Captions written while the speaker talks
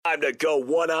Time to go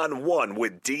one-on-one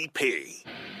with DP.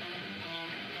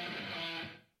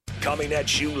 Coming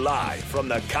at you live from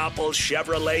the Coppel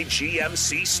Chevrolet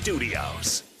GMC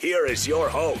studios. Here is your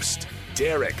host,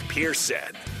 Derek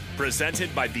Pearson.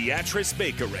 Presented by Beatrice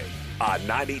Bakery. On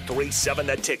 93.7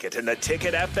 The Ticket and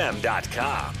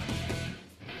theticketfm.com.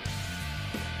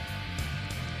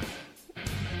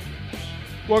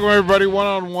 Welcome, everybody.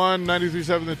 One-on-one,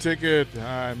 93.7 The Ticket.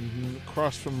 I'm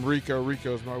across from Rico.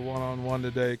 Rico's my one-on-one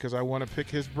today because I want to pick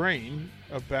his brain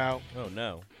about... Oh,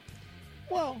 no.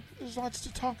 Well, there's lots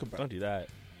to talk about. Don't do that.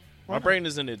 Why My not?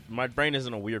 brain is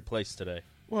in a weird place today.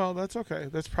 Well, that's okay.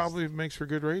 That's probably makes for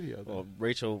good radio. Well,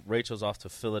 Rachel's off to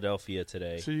Philadelphia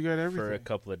today. So you got everything. For a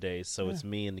couple of days, so it's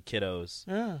me and the kiddos.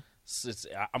 Yeah.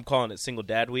 I'm calling it Single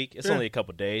Dad Week. It's Yeah. only a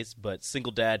couple of days, but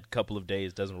Single Dad couple of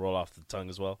days doesn't roll off the tongue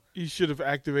as well. You should have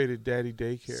activated Daddy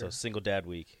Daycare. So Single Dad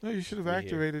Week. No, you should have We're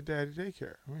activated Daddy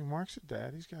Daycare. I mean, Mark's a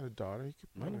dad. He's got a daughter. He could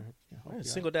probably help Yeah, you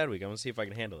Single Dad Week. I'm going to see if I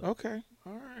can handle it. Okay.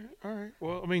 All right.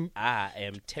 Well, I mean, I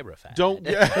am terrified. don't,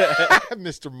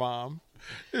 Mr. Mom.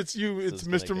 It's you. It's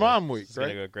Mr. Mom Week, It's right?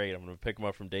 going to go great. I'm going to pick him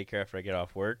up from daycare after I get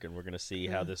off work, and we're going to see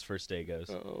how this first day goes.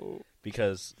 Oh.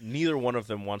 Because Because neither one of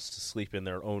them wants to sleep in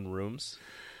their own rooms.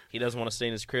 He doesn't want to stay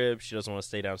in his crib. She doesn't want to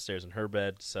stay downstairs in her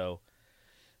bed. So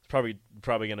it's probably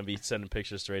going to be sending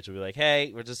pictures to Rachel. Be like,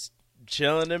 hey, we're just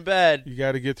chilling in bed, you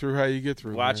got to get through how you get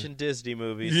through. watching man. Disney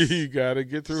movies. You got to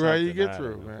get through how you Something, get I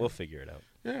through, don't know. man. We'll figure it out.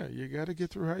 Yeah, you got to get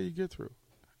through how you get through.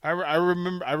 I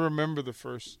remember the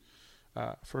first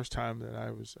time that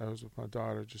I was with my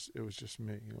daughter. It was just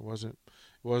me. It wasn't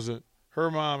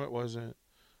her mom. It wasn't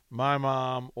my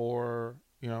mom or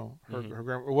her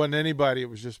grandma. It wasn't anybody. It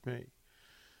was just me.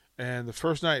 And the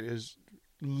first night is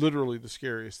literally the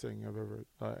scariest thing I've ever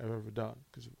done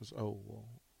because it was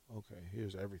okay,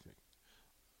 here's everything.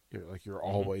 You're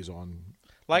always on.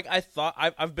 Like I thought,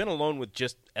 I've been alone with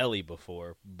just Ellie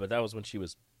before, but that was when she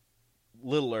was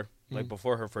littler, like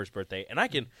before her first birthday. And I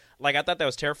thought that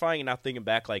was terrifying. And now thinking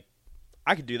back, like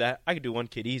I could do that. I could do one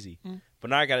kid easy. But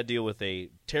now I got to deal with a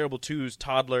terrible twos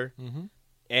toddler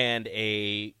and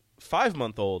a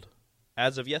 5-month-old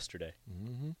as of yesterday.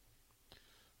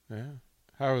 Yeah.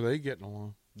 How are they getting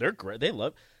along? They're great. They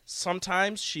love.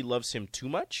 Sometimes she loves him too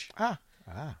much,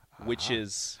 which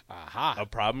is a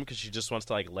problem because she just wants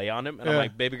to like lay on him. And I'm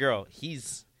like, baby girl,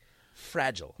 he's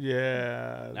fragile.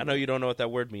 Yeah. I know you don't know what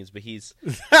that word means, but he's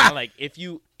I'm like if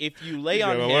you lay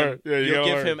on gotta him, learn. Yeah, you you'll gotta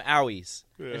give learn. him owies.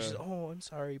 Yeah. And she's I'm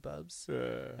sorry, Bubs.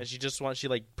 Yeah. And she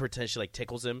like pretends she like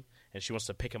tickles him and she wants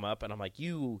to pick him up. And I'm like,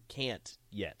 you can't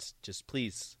yet. Just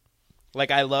please. Like,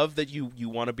 I love that you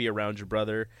want to be around your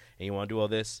brother and you want to do all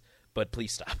this, but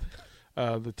please stop.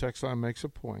 The text line makes a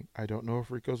point. I don't know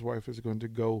if Rico's wife is going to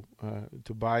go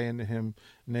to buy into him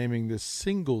naming this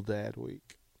Single Dad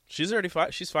Week. She's already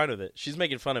fine. She's fine with it. She's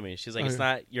making fun of me. She's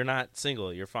like, you're not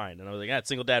single. You're fine. And I was like, it's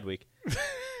Single Dad Week.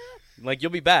 Like,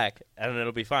 you'll be back and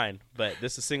it'll be fine. But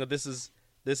this is single. This is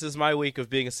my week of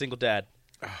being a single dad.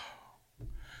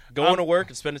 Going to work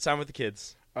and spending time with the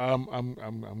kids. I'm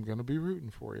going to be rooting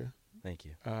for you. Thank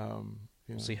you.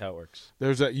 We'll See how it works.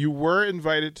 You were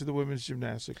invited to the women's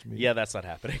gymnastics meeting. Yeah, that's not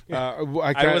happening.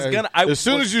 As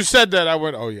soon as you said that, I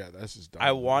went, "Oh yeah, this is done."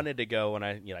 I wanted to go when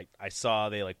I saw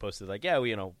they like posted like, yeah,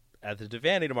 we at the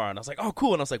Devaney tomorrow, and I was like, oh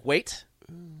cool, and I was like, wait,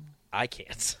 I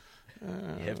can't.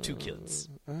 You have 2 kids.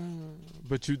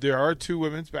 But there are 2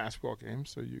 women's basketball games,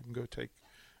 so you can go take.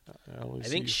 I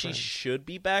think she should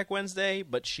be back Wednesday,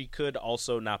 but she could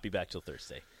also not be back till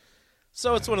Thursday.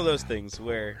 So it's one of those things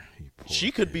where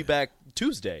she could be back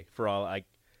Tuesday for all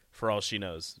she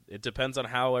knows. It depends on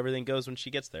how everything goes when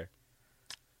she gets there.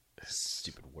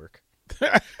 Stupid work.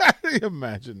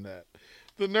 Imagine that.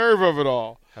 The nerve of it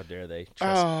all. How dare they?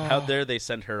 How dare they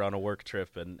send her on a work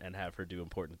trip and have her do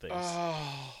important things?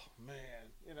 Oh, man.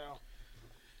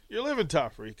 You're living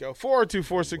tough, Rico.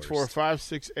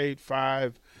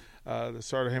 402-464-5685. The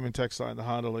Starter Heyman text line, the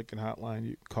Honda Lincoln hotline.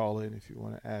 You can call in if you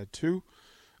want to add to.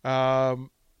 The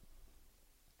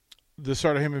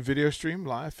Starter Heyman video stream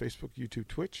live, Facebook, YouTube,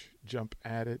 Twitch. Jump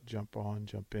at it, jump on,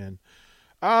 jump in.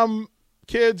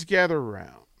 Kids, gather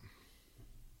around.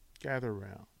 Gather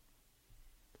around.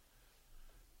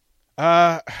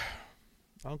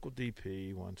 Uncle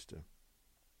DP wants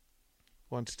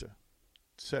to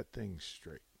set things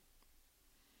straight.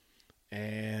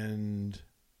 And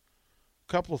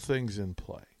a couple of things in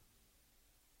play,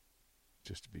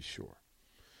 just to be sure.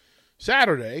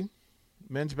 Saturday,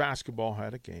 men's basketball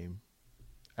had a game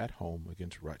at home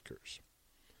against Rutgers.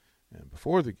 And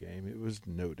before the game, it was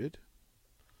noted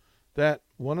that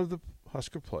one of the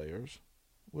Husker players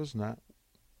was not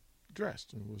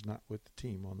dressed and was not with the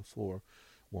team on the floor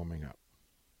warming up.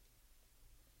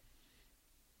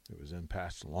 It was then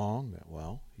passed along that,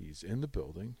 well, he's in the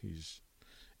building, he's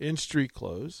in street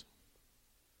clothes,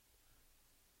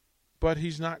 but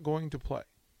he's not going to play.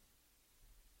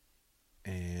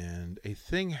 And a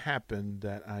thing happened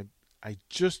that I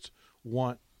just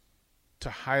want to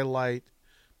highlight,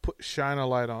 shine a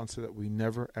light on so that we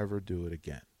never, ever do it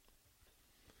again.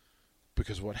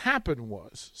 Because what happened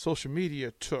was social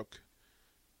media took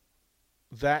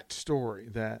that story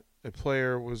that a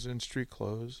player was in street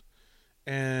clothes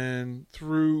and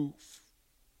through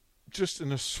just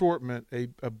an assortment,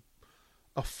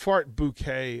 a fart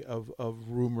bouquet of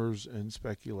rumors and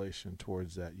speculation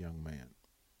towards that young man.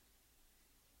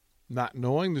 Not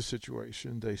knowing the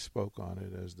situation, they spoke on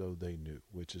it as though they knew,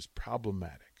 which is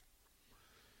problematic.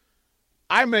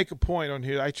 I make a point on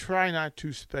here. I try not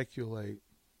to speculate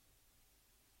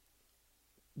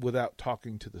without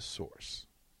talking to the source.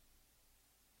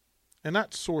 And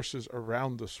not sources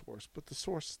around the source, but the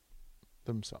source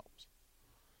themselves.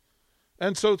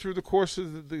 And so through the course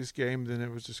of this game, then there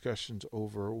was discussions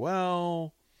over,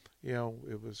 well,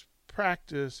 it was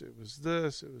practice, it was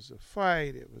this, it was a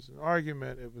fight, it was an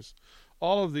argument, it was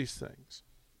all of these things.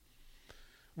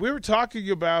 We were talking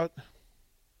about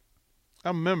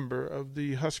a member of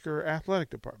the Husker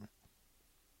athletic department,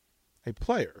 a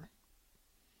player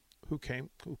who came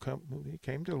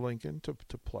to Lincoln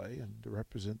to play and to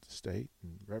represent the state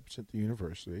and represent the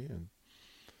university. And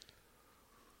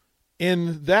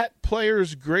in that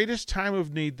player's greatest time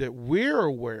of need that we're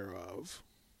aware of,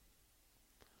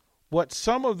 what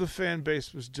some of the fan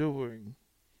base was doing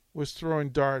was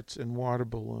throwing darts and water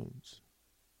balloons.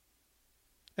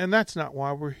 And that's not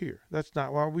why we're here. That's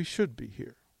not why we should be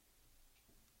here.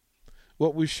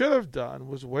 What we should have done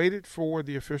was waited for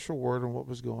the official word on what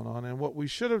was going on. And what we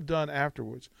should have done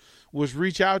afterwards was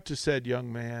reach out to said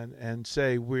young man and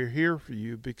say, we're here for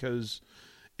you because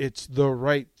it's the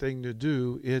right thing to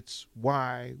do. It's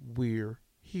why we're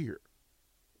here.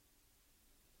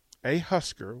 A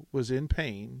Husker was in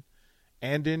pain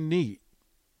and in need.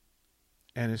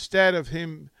 And instead of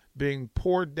him being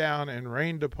poured down and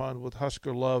rained upon with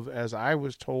Husker love, as I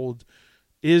was told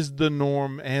is the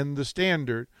norm and the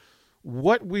standard,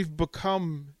 what we've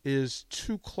become is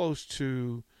too close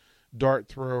to dart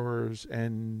throwers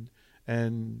and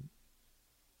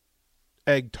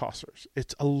egg tossers.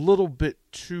 It's a little bit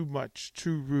too much,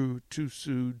 too rude, too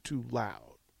soon, too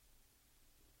loud.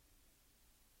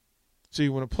 See,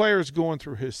 when a player is going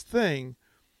through his thing,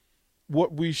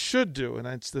 what we should do, and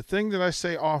it's the thing that I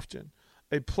say often,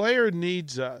 a player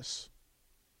needs us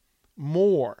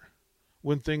more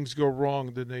when things go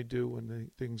wrong than they do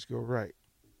when things go right.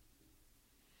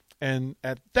 And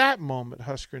at that moment,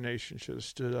 Husker Nation should have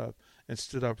stood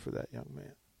up for that young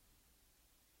man.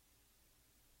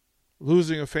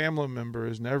 Losing a family member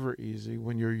is never easy.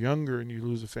 When you're younger and you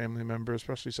lose a family member,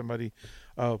 especially somebody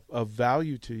of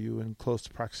value to you and close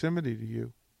proximity to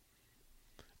you,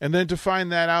 and then to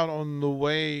find that out on the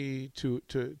way to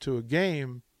a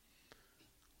game,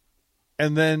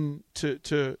 and then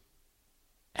to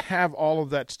have all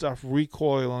of that stuff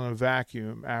recoil in a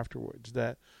vacuum afterwards,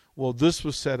 that, well, this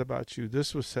was said about you,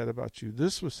 this was said about you,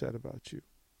 this was said about you.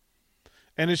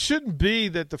 And it shouldn't be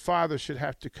that the father should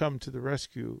have to come to the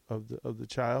rescue of the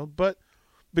child, but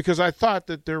because I thought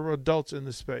that there were adults in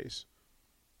the space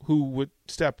who would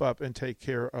step up and take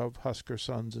care of Husker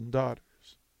sons and daughters.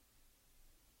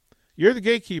 You're the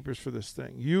gatekeepers for this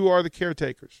thing. You are the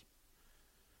caretakers.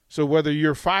 So whether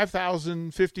you're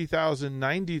 5,000, 50,000,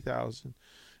 90,000,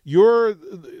 you're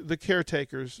the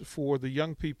caretakers for the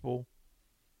young people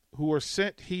who are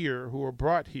sent here, who are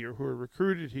brought here, who are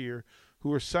recruited here,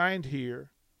 who are signed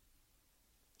here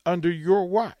under your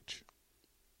watch.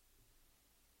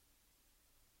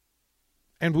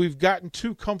 And we've gotten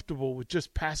too comfortable with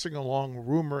just passing along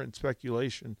rumor and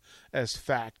speculation as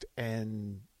fact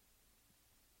and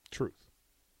truth.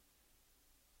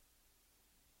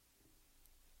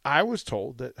 I was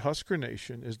told that Husker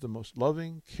Nation is the most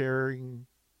loving, caring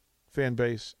fan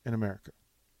base in America.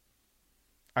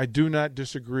 I do not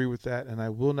disagree with that, and I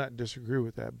will not disagree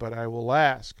with that, but I will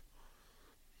ask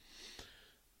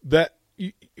that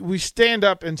we stand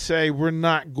up and say we're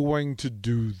not going to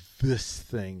do this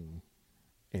thing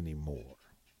anymore.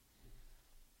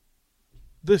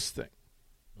 This thing.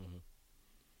 Mm-hmm.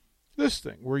 This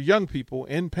thing, where young people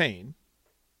in pain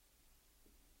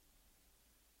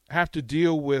have to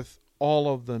deal with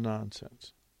all of the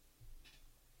nonsense.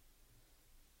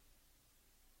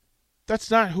 That's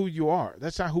not who you are.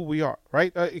 That's not who we are,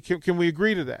 right? Can we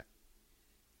agree to that?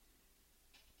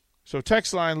 So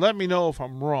text line, let me know if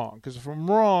I'm wrong, because if I'm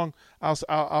wrong,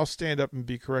 I'll stand up and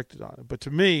be corrected on it. But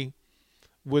to me,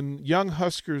 When young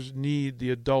Huskers need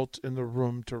the adults in the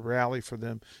room to rally for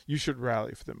them, you should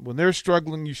rally for them. When they're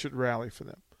struggling, you should rally for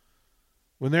them.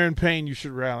 When they're in pain, you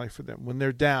should rally for them. When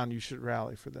they're down, you should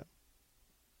rally for them.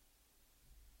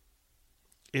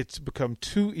 It's become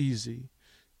too easy,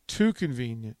 too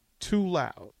convenient, too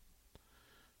loud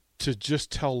to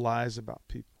just tell lies about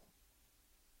people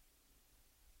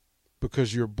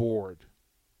because you're bored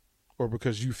or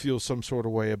because you feel some sort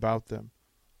of way about them.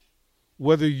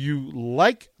 Whether you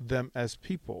like them as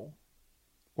people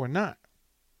or not,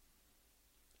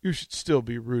 you should still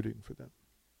be rooting for them.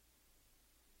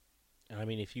 I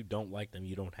mean, if you don't like them,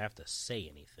 you don't have to say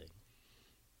anything.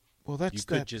 Well, that's you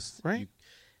could that, just right?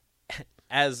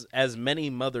 As many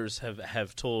mothers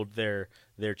have told their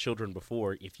children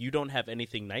before, if you don't have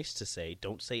anything nice to say,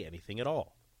 don't say anything at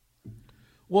all.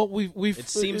 Well, it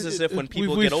seems as if when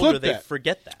people get older, they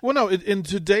forget that. Well, no, in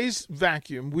today's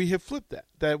vacuum, we have flipped that.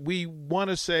 That we want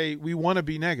to say, we want to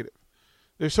be negative.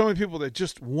 There's so many people that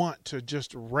just want to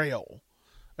just rail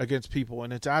against people,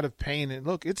 and it's out of pain. And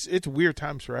look, it's weird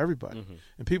times for everybody,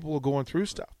 and people are going through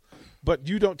stuff. But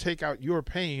you don't take out your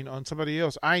pain on somebody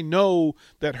else. I know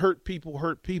that hurt people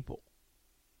hurt people.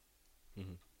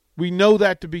 Mm-hmm. We know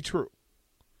that to be true.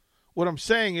 What I'm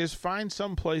saying is find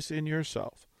some place in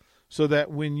yourself so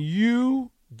that when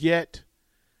you get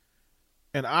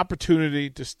an opportunity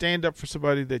to stand up for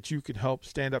somebody that you can help,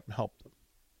 stand up and help them.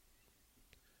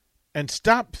 And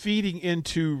stop feeding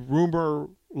into rumor,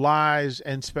 lies,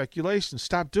 and speculation.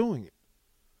 Stop doing it.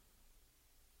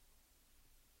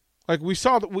 Like we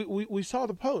saw we saw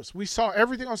the post. We saw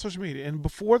everything on social media. And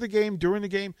before the game, during the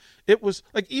game, it was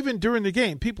like even during the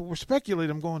game, people were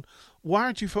speculating. I'm going, why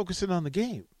aren't you focusing on the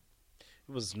game?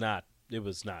 It was not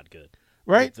good.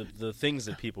 Right? The things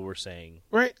that people were saying.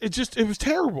 Right? It was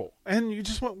terrible. And you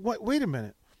just went, wait a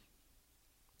minute.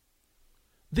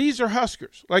 These are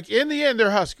Huskers. Like in the end,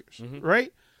 they're Huskers. Mm-hmm.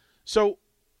 Right? So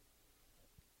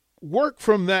work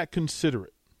from that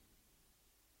considerate.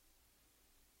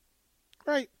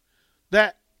 Right?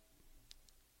 That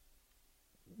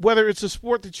whether it's a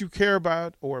sport that you care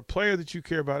about or a player that you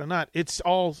care about or not, it's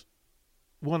all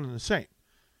one and the same.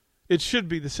 It should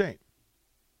be the same.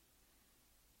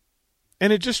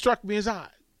 And it just struck me as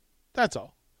odd. That's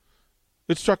all.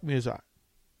 It struck me as odd.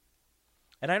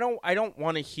 And I don't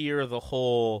want to hear the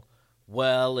whole,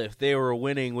 well, if they were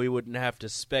winning, we wouldn't have to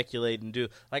speculate and do.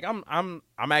 Like I'm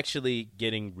actually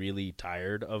getting really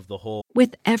tired of the whole.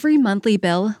 With every monthly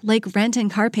bill, like rent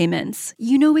and car payments,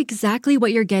 you know exactly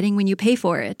what you're getting when you pay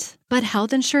for it. But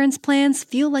health insurance plans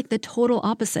feel like the total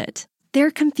opposite. They're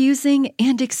confusing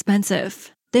and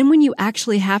expensive. Then when you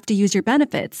actually have to use your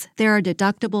benefits, there are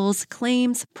deductibles,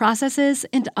 claims, processes,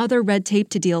 and other red tape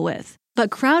to deal with.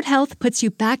 But Crowd Health puts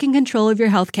you back in control of your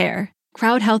health care.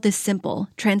 Crowd Health is simple,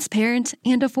 transparent,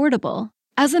 and affordable.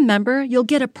 As a member, you'll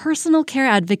get a personal care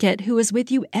advocate who is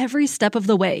with you every step of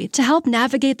the way to help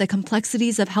navigate the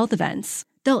complexities of health events.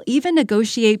 They'll even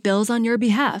negotiate bills on your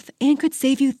behalf and could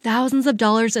save you thousands of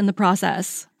dollars in the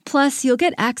process. Plus, you'll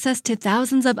get access to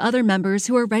thousands of other members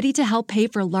who are ready to help pay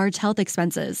for large health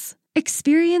expenses.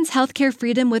 Experience healthcare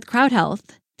freedom with Crowd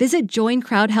Health. Visit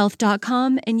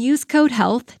joincrowdhealth.com and use code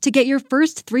HEALTH to get your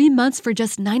first 3 months for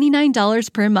just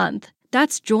 $99 per month.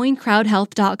 That's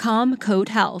joincrowdhealth.com, code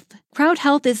HEALTH. Crowd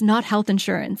Health is not health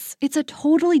insurance. It's a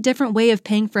totally different way of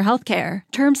paying for healthcare.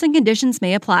 Terms and conditions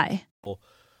may apply.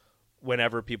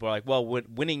 Whenever people are like, well,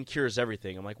 winning cures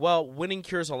everything. I'm like, well, winning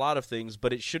cures a lot of things,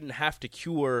 but it shouldn't have to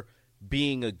cure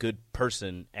being a good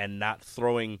person and not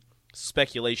throwing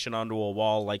speculation onto a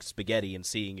wall like spaghetti and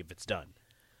seeing if it's done.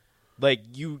 Like,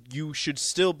 you should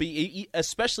still be,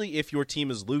 especially if your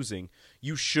team is losing,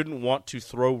 you shouldn't want to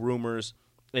throw rumors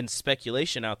and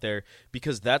speculation out there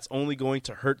because that's only going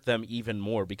to hurt them even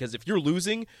more. Because if you're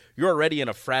losing, you're already in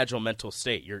a fragile mental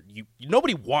state.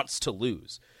 Nobody wants to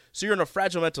lose. So you're in a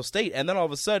fragile mental state, and then all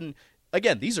of a sudden,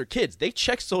 again, these are kids. They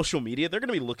check social media. They're going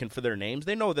to be looking for their names.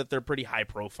 They know that they're pretty high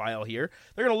profile here.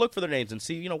 They're going to look for their names and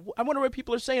see, I wonder what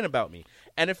people are saying about me.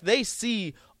 And if they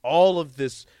see all of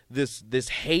this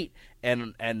hate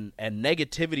and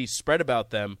negativity spread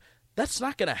about them, that's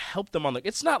not going to help them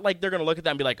it's not like they're going to look at that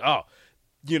and be like, oh,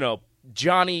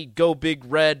 Johnny Go Big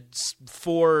Red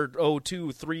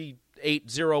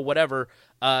 402-380 whatever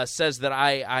says that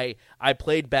I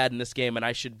played bad in this game and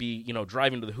I should be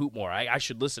driving to the hoop more. I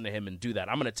should listen to him and do that.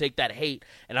 I'm going to take that hate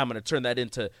and I'm going to turn that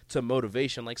into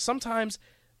motivation. Like sometimes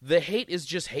the hate is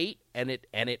just hate and it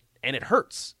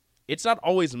hurts. It's not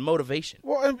always motivation.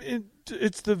 Well,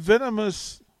 it's the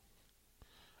venomous,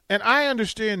 and I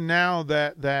understand now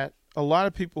that a lot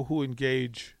of people who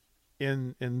engage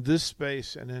in this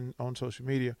space and on social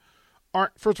media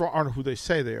aren't who they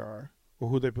say they are or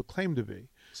who they proclaim to be.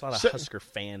 It's a lot of Husker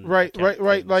fan. Right. things.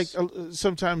 Like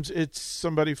sometimes it's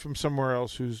somebody from somewhere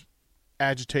else who's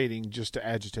agitating just to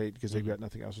agitate because they've got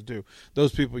nothing else to do.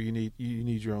 Those people you need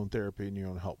your own therapy and your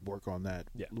own help. Work on that.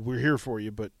 Yeah. We're here for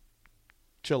you, but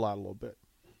chill out a little bit.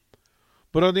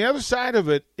 But on the other side of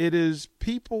it, it is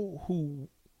people who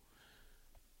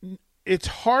it's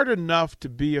hard enough to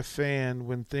be a fan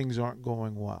when things aren't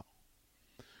going well.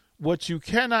 What you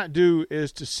cannot do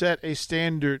is to set a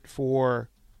standard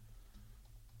for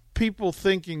people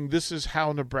thinking this is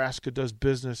how Nebraska does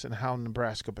business and how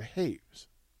Nebraska behaves.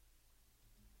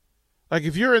 Like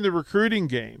if you're in the recruiting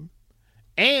game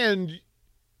and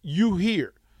you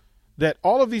hear that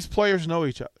all of these players know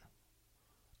each other,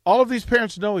 all of these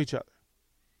parents know each other,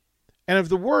 and if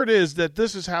the word is that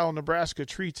this is how Nebraska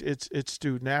treats its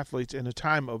student athletes in a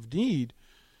time of need,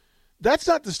 that's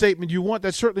not the statement you want.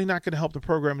 That's certainly not going to help the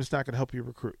program. It's not going to help you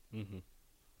recruit. Mm-hmm.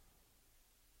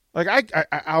 Like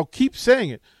I'll keep saying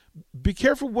it. Be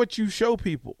careful what you show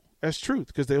people as truth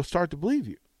because they'll start to believe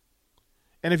you.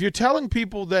 And if you're telling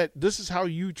people that this is how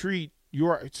you treat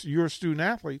your student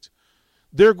athletes,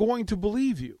 they're going to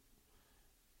believe you.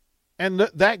 And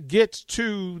that gets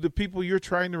to the people you're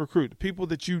trying to recruit, the people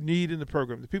that you need in the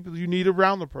program, the people you need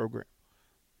around the program.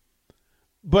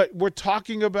 But we're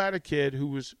talking about a kid who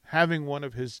was having one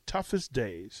of his toughest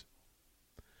days,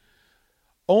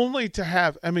 only to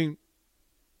have, when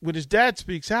his dad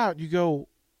speaks out, you go,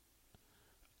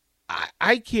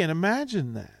 I can't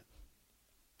imagine that.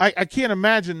 I can't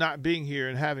imagine not being here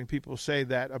and having people say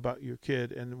that about your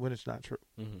kid and when it's not true.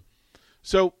 Mm-hmm.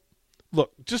 So,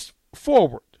 look, just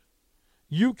forward.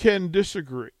 You can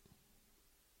disagree.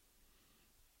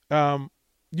 Here's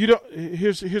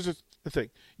the thing.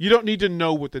 You don't need to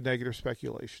know what the negative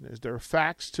speculation is. There are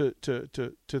facts to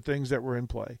things that were in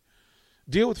play.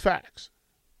 Deal with facts.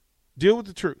 Deal with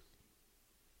the truth.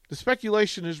 The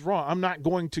speculation is wrong. I'm not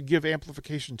going to give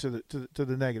amplification to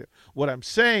the negative. What I'm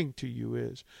saying to you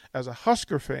is, as a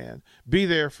Husker fan, be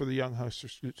there for the young Husker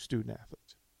student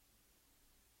athletes.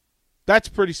 That's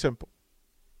pretty simple.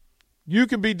 You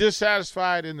can be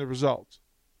dissatisfied in the results,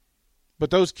 but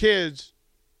those kids,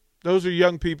 those are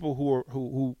young people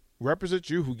who represent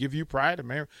you, who give you pride.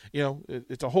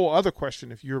 It's a whole other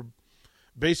question if you're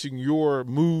basing your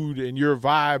mood and your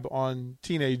vibe on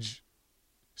teenage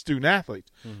student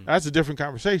athletes. Mm-hmm. That's a different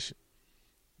conversation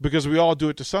because we all do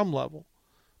it to some level,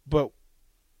 but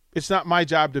it's not my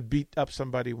job to beat up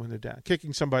somebody when they're down,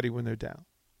 kicking somebody when they're down.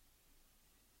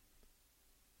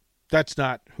 That's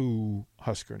not who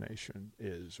Husker Nation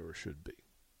is or should be.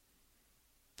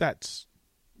 That's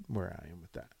where I am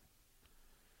with that.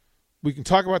 We can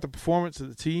talk about the performance of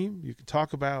the team. You can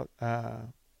talk about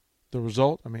the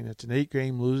result. It's an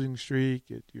 8-game losing streak.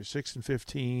 You're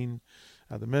 6-15.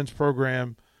 The men's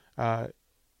program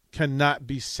cannot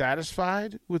be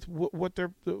satisfied with what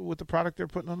the product they're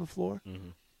putting on the floor.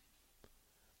 Mm-hmm.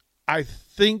 I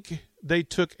think they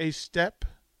took a step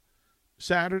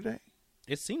Saturday.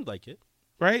 It seemed like it.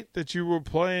 Right? That you were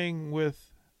playing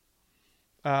with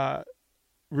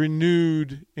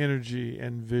renewed energy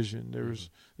and vision.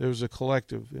 There was a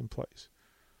collective in place.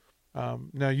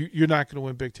 Now, you're not going to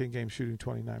win Big Ten games shooting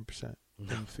 29% in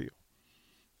the field.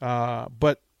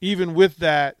 But even with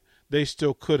that, they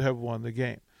still could have won the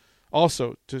game.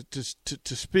 Also,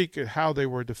 to speak at how they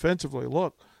were defensively,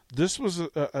 look, this was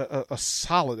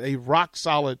a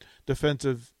rock-solid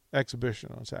defensive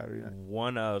exhibition on Saturday night.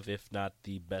 One of, if not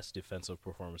the best defensive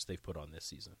performance they've put on this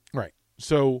season. Right.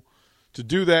 So to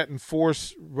do that and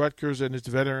force Rutgers and its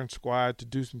veteran squad to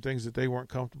do some things that they weren't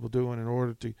comfortable doing in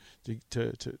order to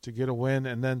get a win,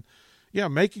 and then,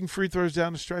 making free throws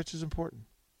down the stretch is important.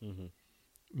 Mm-hmm.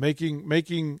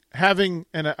 Having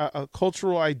a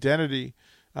cultural identity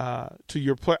to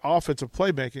your offensive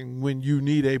playmaking when you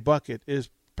need a bucket is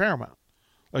paramount.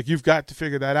 Like, you've got to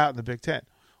figure that out in the Big Ten.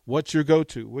 What's your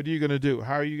go-to? What are you going to do?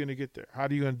 How are you going to get there? How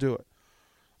are you going to do it?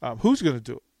 Who's going to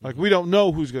do it? Like, we don't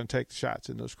know who's going to take the shots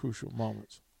in those crucial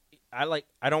moments. I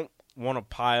don't want to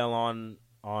pile on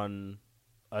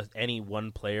any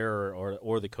one player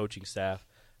or the coaching staff,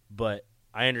 but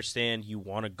I understand you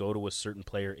want to go to a certain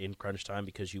player in crunch time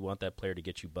because you want that player to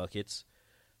get you buckets.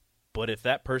 But if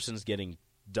that person's getting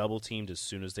double teamed as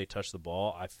soon as they touch the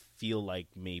ball, I feel like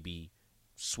maybe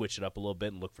switch it up a little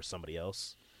bit and look for somebody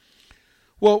else.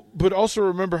 Well, but also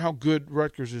remember how good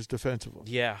Rutgers is defensively.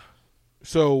 Yeah.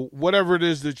 So whatever it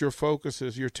is that your focus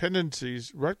is, your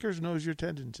tendencies, Rutgers knows your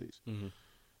tendencies. Mm-hmm.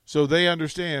 So they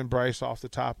understand Bryce off the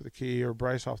top of the key or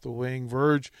Bryce off the wing.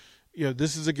 Verge,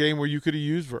 this is a game where you could have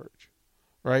used Verge,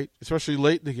 right? Especially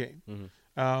late in the game.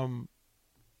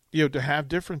 Mm-hmm. To have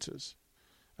differences.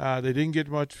 They didn't get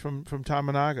much from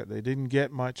Tominaga. They didn't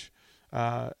get much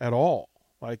at all.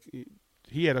 Like,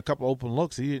 he had a couple open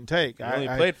looks he didn't take. He only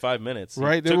played 5 minutes.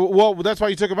 Right. Well, that's why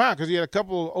you took him out, because he had a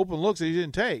couple open looks that he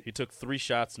didn't take. He took 3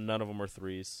 shots. None of them were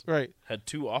threes. Right. Had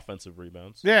 2 offensive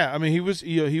rebounds. Yeah. I mean, he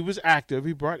was active.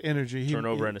 He brought energy.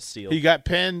 Turnover and a steal. He got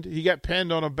penned. He got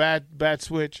penned on a bad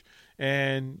switch,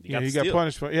 and he got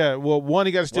punished for. Yeah. Well, one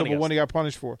he got a steal, but one he got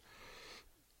punished for.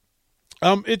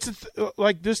 It's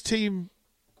like this team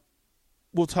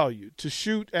will tell you to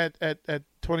shoot at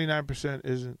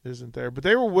 29% isn't there, but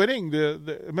they were winning the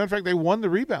matter of fact, they won the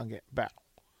rebound battle.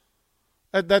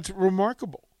 That's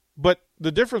remarkable. But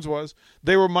the difference was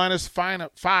they were minus 5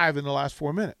 in the last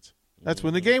 4 minutes. That's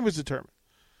when the game was determined.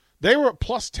 They were at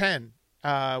plus 10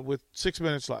 with 6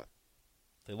 minutes left.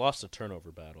 They lost a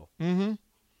turnover battle. Mm-hmm.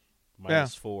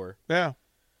 Minus 4. Yeah.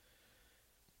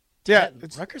 Yeah.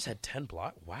 Rutgers had 10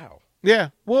 blocks. Wow. Yeah.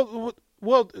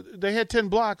 Well, they had 10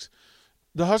 blocks.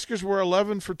 The Huskers were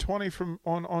 11 for 20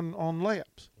 on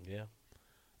layups. Yeah.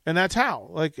 And that's how.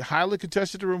 Like, highly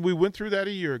contested room. We went through that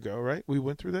a year ago, right? We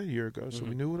went through that a year ago, so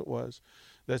we knew what it was.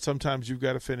 That sometimes you've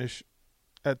got to finish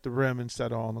at the rim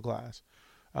instead of on the glass.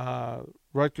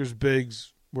 Rutgers'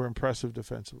 bigs were impressive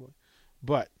defensively.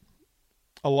 But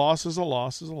a loss is a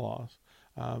loss is a loss.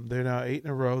 They're now 8 in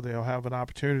a row. They'll have an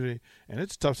opportunity. And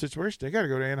it's a tough situation. They got to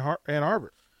go to Ann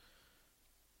Arbor.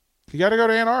 You got to go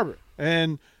to Ann Arbor.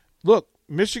 And, look,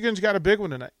 Michigan's got a big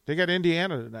one tonight. They got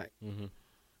Indiana tonight. Mm-hmm.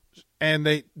 And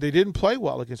they didn't play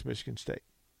well against Michigan State.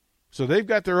 So they've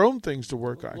got their own things to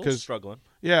work on. Because struggling.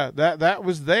 Yeah, that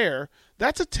was there.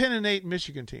 That's a 10-8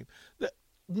 Michigan team.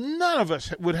 None of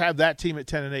us would have that team at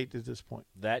 10-8 at this point.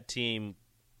 That team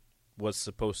was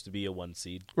supposed to be a 1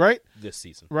 seed this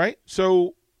season. Right?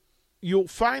 So you'll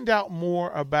find out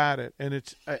more about it. And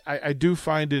I do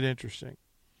find it interesting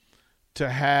to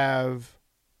have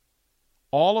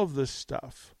all of this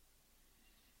stuff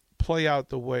play out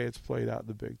the way it's played out in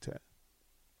the Big Ten.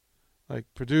 Like,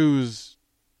 Purdue's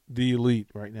the elite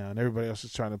right now, and everybody else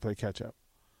is trying to play catch-up.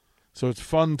 So it's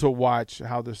fun to watch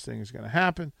how this thing is going to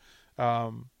happen.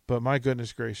 But my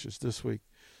goodness gracious, this week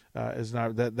is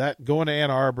not that going to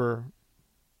Ann Arbor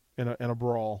in a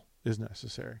brawl is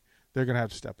necessary. They're going to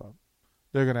have to step up.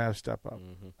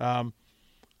 Mm-hmm.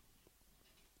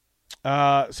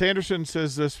 Sanderson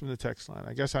says this from the text line.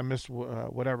 I guess I missed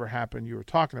whatever happened you were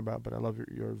talking about, but I love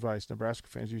your advice. Nebraska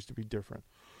fans used to be different.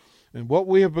 And what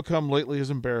we have become lately is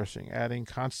embarrassing. Adding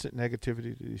constant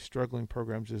negativity to these struggling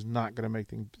programs is not going to make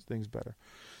things better.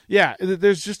 Yeah,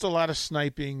 there's just a lot of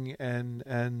sniping,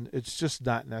 and it's just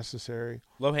not necessary.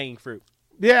 Low-hanging fruit.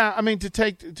 Yeah, I mean, to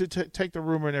take the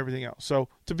rumor and everything else. So,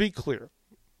 to be clear,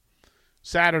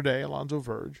 Saturday, Alonzo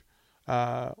Verge,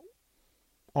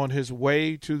 on his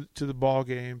way to the ball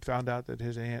game, found out that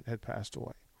his aunt had passed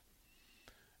away.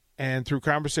 And through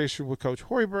conversation with Coach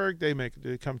Hoiberg,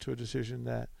 they come to a decision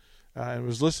that it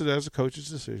was listed as a coach's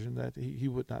decision that he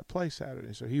would not play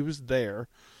Saturday. So he was there.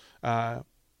 Of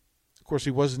course,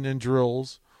 he wasn't in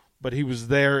drills, but he was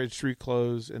there in street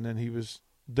clothes, and then he was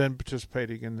then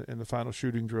participating in the final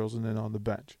shooting drills and then on the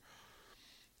bench.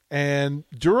 And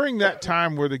during that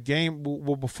time where the game,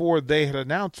 before they had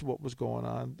announced what was going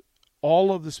on,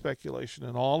 all of the speculation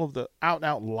and all of the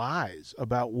out-and-out lies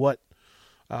about what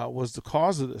was the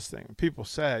cause of this thing. People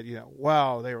said,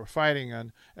 well, they were fighting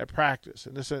at practice.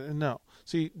 And they said, no.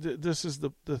 See, this is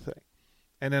the thing.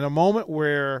 And in a moment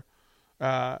where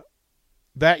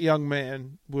that young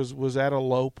man was at a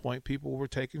low point, people were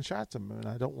taking shots at him, and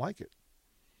I don't like it.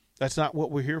 That's not what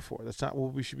we're here for. That's not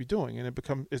what we should be doing. And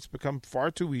it's become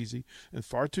far too easy and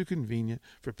far too convenient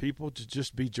for people to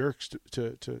just be jerks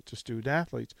to student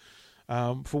athletes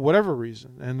for whatever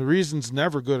reason. And the reason's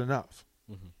never good enough.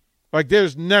 Mm-hmm. Like,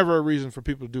 there's never a reason for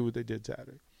people to do what they did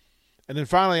Saturday. And then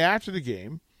finally, after the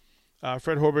game,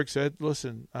 Fred Hoiberg said,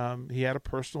 listen, he had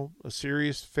a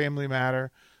serious family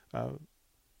matter,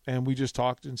 and we just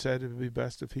talked and said it would be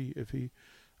best if he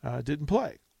didn't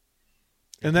play.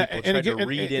 And that and again, to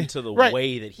read into the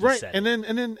way that he said it.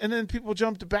 And then people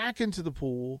jumped back into the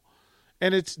pool,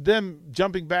 and it's them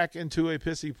jumping back into a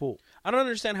pissy pool. I don't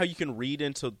understand how you can read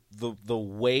into the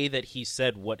way that he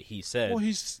said what he said. Well,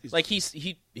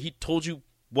 he told you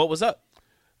what was up.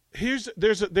 There's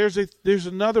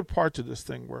another part to this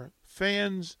thing where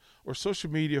fans or social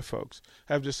media folks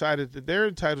have decided that they're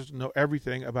entitled to know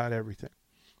everything about everything,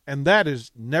 and that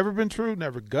has never been true,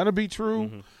 never gonna be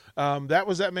true. Mm-hmm. That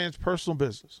was that man's personal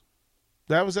business.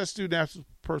 That was that student athlete's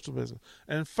personal business.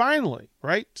 And finally,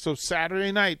 right? So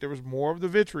Saturday night, there was more of the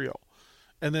vitriol.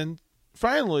 And then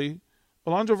finally,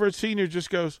 Alonzo Verge Sr. just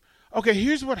goes, okay,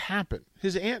 here's what happened.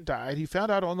 His aunt died. He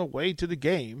found out on the way to the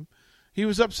game. He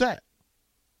was upset.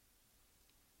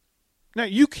 Now,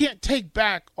 you can't take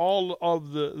back all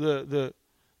of the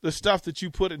stuff that you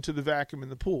put into the vacuum in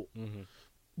the pool,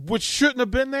 which shouldn't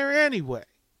have been there anyway.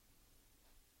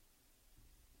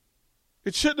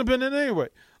 It shouldn't have been in anyway.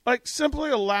 Like, simply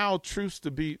allow truths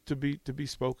to be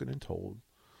spoken and told.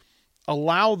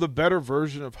 Allow the better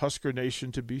version of Husker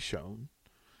Nation to be shown.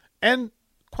 And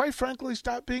quite frankly,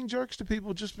 stop being jerks to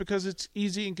people just because it's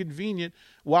easy and convenient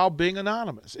while being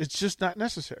anonymous. It's just not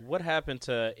necessary. What happened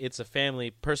to it's a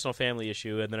personal family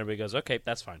issue, and then everybody goes, okay,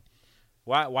 that's fine.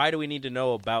 Why do we need to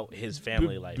know about his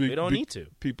family life? We don't need to.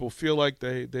 People feel like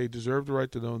they deserve the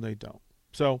right to know, and they don't.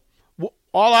 So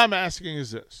all I'm asking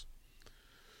is this.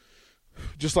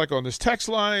 Just like on this text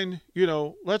line,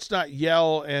 let's not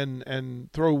yell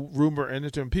and throw rumor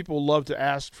into them. People love to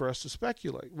ask for us to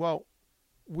speculate. Well,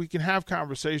 we can have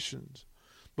conversations,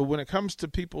 but when it comes to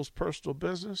people's personal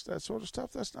business, that sort of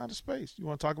stuff, that's not a space. You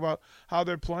want to talk about how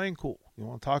they're playing? Cool. You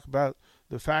want to talk about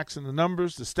the facts and the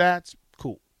numbers, the stats?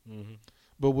 Cool. Mm-hmm.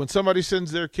 But when somebody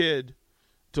sends their kid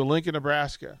to Lincoln,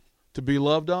 Nebraska to be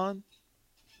loved on,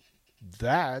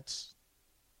 that's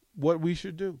what we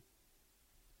should do.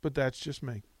 But that's just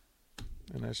me.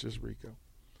 And that's just Rico.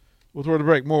 We'll throw the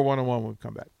break. More one-on-one when we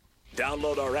come back.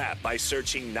 Download our app by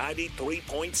searching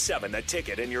 93.7 The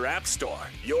Ticket in your app store.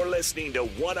 You're listening to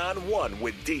One-on-One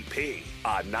with DP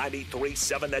on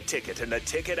 93.7 The Ticket and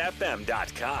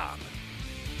theticketfm.com.